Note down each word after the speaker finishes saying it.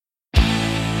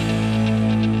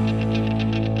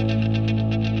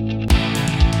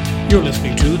You're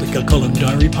listening to the Kilcullen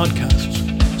Diary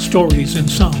Podcasts, stories in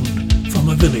sound from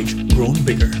a village grown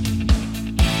bigger.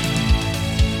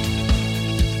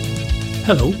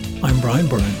 Hello, I'm Brian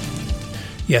Byrne.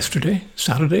 Yesterday,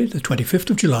 Saturday, the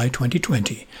 25th of July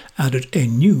 2020, added a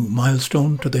new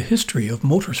milestone to the history of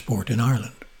motorsport in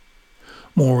Ireland.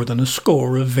 More than a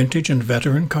score of vintage and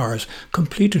veteran cars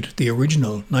completed the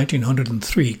original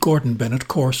 1903 Gordon Bennett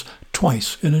course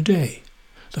twice in a day,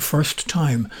 the first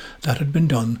time that had been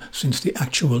done since the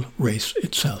actual race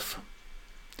itself.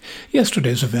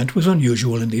 Yesterday's event was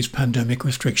unusual in these pandemic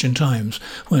restriction times,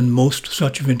 when most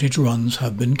such vintage runs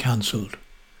have been cancelled.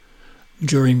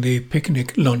 During the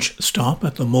picnic lunch stop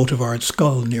at the Motivard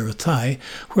Skull near Athy,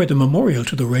 where the memorial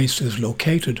to the race is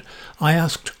located, I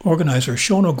asked organiser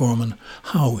Sean O'Gorman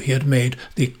how he had made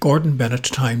the Gordon Bennett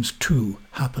 ×2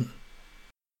 happen.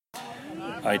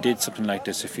 I did something like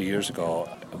this a few years ago,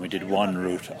 and we did one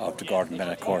route of the Gordon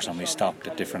Bennett course, and we stopped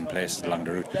at different places along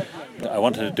the route. I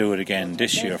wanted to do it again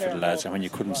this year for the lads, and when you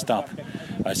couldn't stop,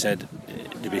 I said,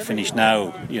 "They'll be finished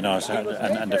now,"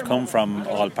 and they've come from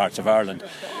all parts of Ireland.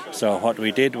 So what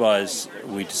we did was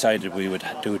we decided we would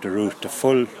do the route, the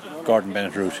full Gordon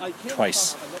Bennett route,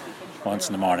 twice, once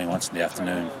in the morning, once in the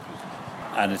afternoon.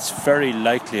 And it's very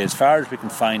likely, as far as we can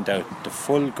find out, the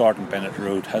full Gordon Bennett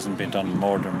route hasn't been done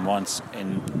more than once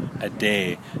in a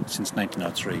day since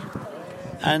 1903.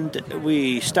 And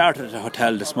we started at a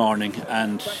hotel this morning,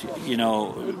 and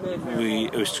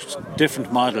it was a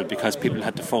different model because people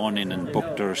had to phone in and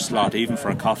book their slot, even for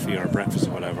a coffee or a breakfast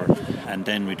or whatever, and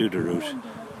then we do the route.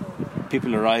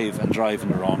 People arrive and drive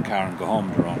in their own car and go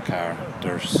home in their own car.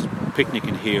 There's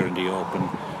picnicking here in the open.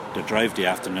 They drive the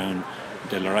afternoon.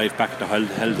 They'll arrive back at the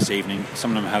hotel this evening.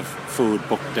 Some of them have food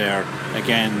booked there.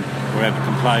 Again, we're able to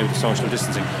comply with social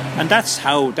distancing, and that's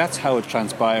how it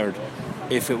transpired.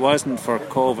 If it wasn't for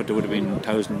COVID, there would have been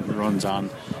 1,000 runs on,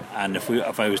 and if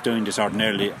I was doing this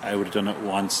ordinarily, I would have done it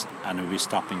once, and we'd be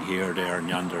stopping here, there, and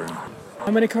yonder.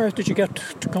 How many cars did you get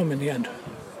to come in the end?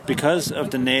 Because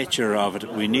of the nature of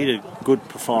it, we needed good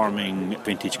performing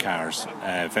vintage cars,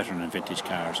 veteran and vintage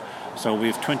cars. So we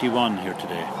have 21 here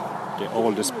today. The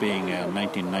oldest being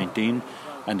 1919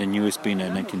 and the newest being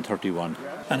 1931.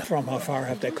 And from how far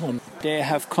have they come? They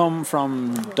have come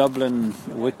from Dublin,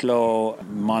 Wicklow,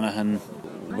 Monaghan,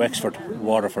 Wexford,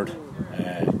 Waterford,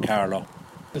 Carlow.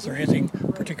 Is there anything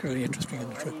particularly interesting in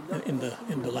the trip, in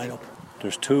the lineup?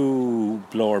 There's 2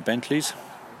 blower Bentleys.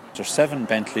 There's 7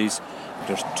 Bentleys.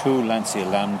 There's 2 Lancia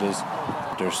Lambdas.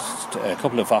 There's a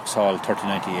couple of Vauxhall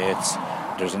 3098s.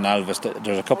 There's an Alvis.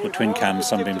 There's a couple of twin cam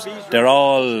Sunbeams. They're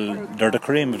the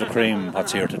cream of the cream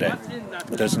what's here today.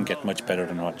 It doesn't get much better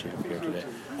than what you have here today.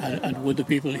 And would the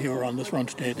people who are on this run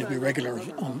today, they'd be regulars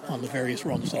on the various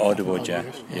runs? Oh, they would, yeah.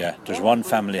 Yeah. There's one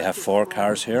family have 4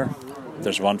 cars here.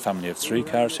 There's one family of 3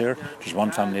 cars here. There's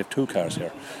one family of 2 cars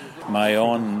here. My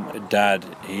own dad,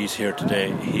 he's here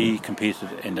today. He competed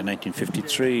in the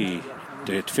 1953,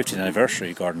 the 50th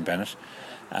anniversary Gordon Bennett,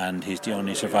 and he's the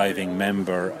only surviving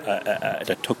member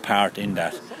that took part in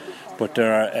that. But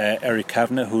there are Eric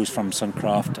Kavanagh, who's from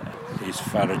Suncroft. His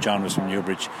father John was from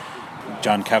Newbridge.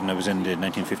 John Kavanagh was in the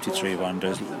 1953 one.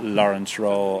 There's Lawrence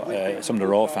Rowe, some of the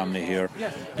Rowe family here.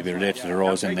 They'd be related to the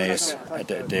Rowes in Naas.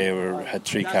 They had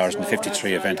 3 cars in the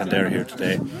 53 event, and they're here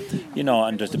today.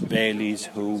 And there's the Baileys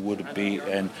who would be,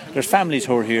 and there's families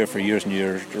who are here for years and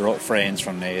years, friends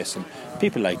from Naas, and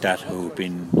people like that who've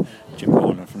been, Jim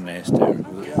Boland from Naas there,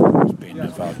 who's been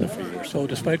involved in it for years. So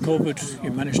despite COVID,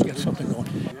 you managed to get something going?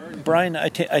 Brian, I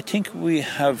think we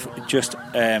have just,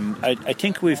 I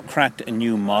think we've cracked a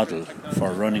new model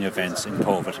for running events in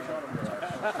COVID.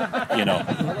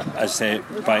 As I say,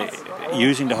 by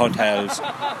using the hotels,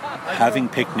 having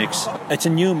picnics, it's a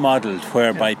new model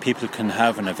whereby people can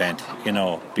have an event,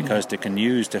 because they can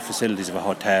use the facilities of a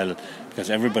hotel,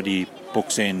 because everybody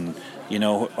books in.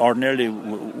 Ordinarily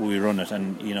we run it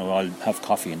and, I'll have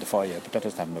coffee in the foyer, but that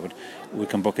doesn't happen. But we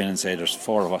can book in and say there's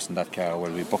 4 of us in that car.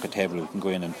 Well, we book a table, we can go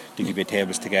in and they give you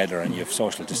tables together and you have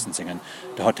social distancing. And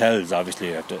the hotels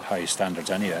obviously are at the highest standards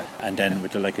anyway. And then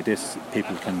with the like of this,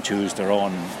 people can choose their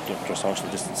social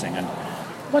distancing. And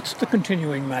what's the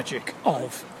continuing magic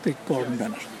of the Gordon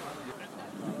Bennett?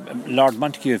 Lord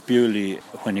Montague of Bewley,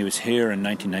 when he was here in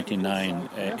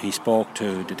 1999, he spoke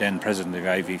to the then president of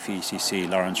IVFCC,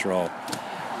 Lawrence Rowe,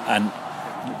 and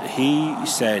he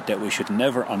said that we should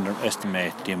never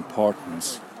underestimate the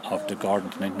importance of the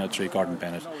 1903 Gordon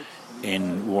Bennett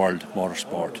in world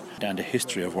motorsport and the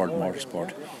history of world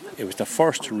motorsport. It was the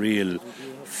first real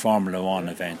Formula One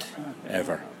event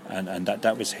ever, And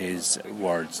that was his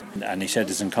words. And he said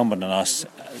it's incumbent on us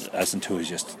as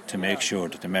enthusiasts to make sure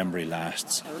that the memory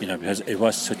lasts, because it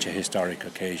was such a historic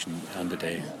occasion on the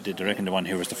day. I reckon the one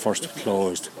here was the first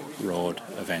closed road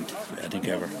event, I think,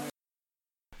 ever.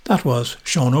 That was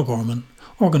Sean O'Gorman,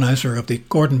 organiser of the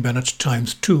Gordon Bennett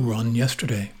Times 2 run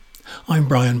yesterday. I'm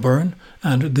Brian Byrne,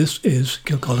 and this is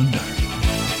Kilcullen Diary.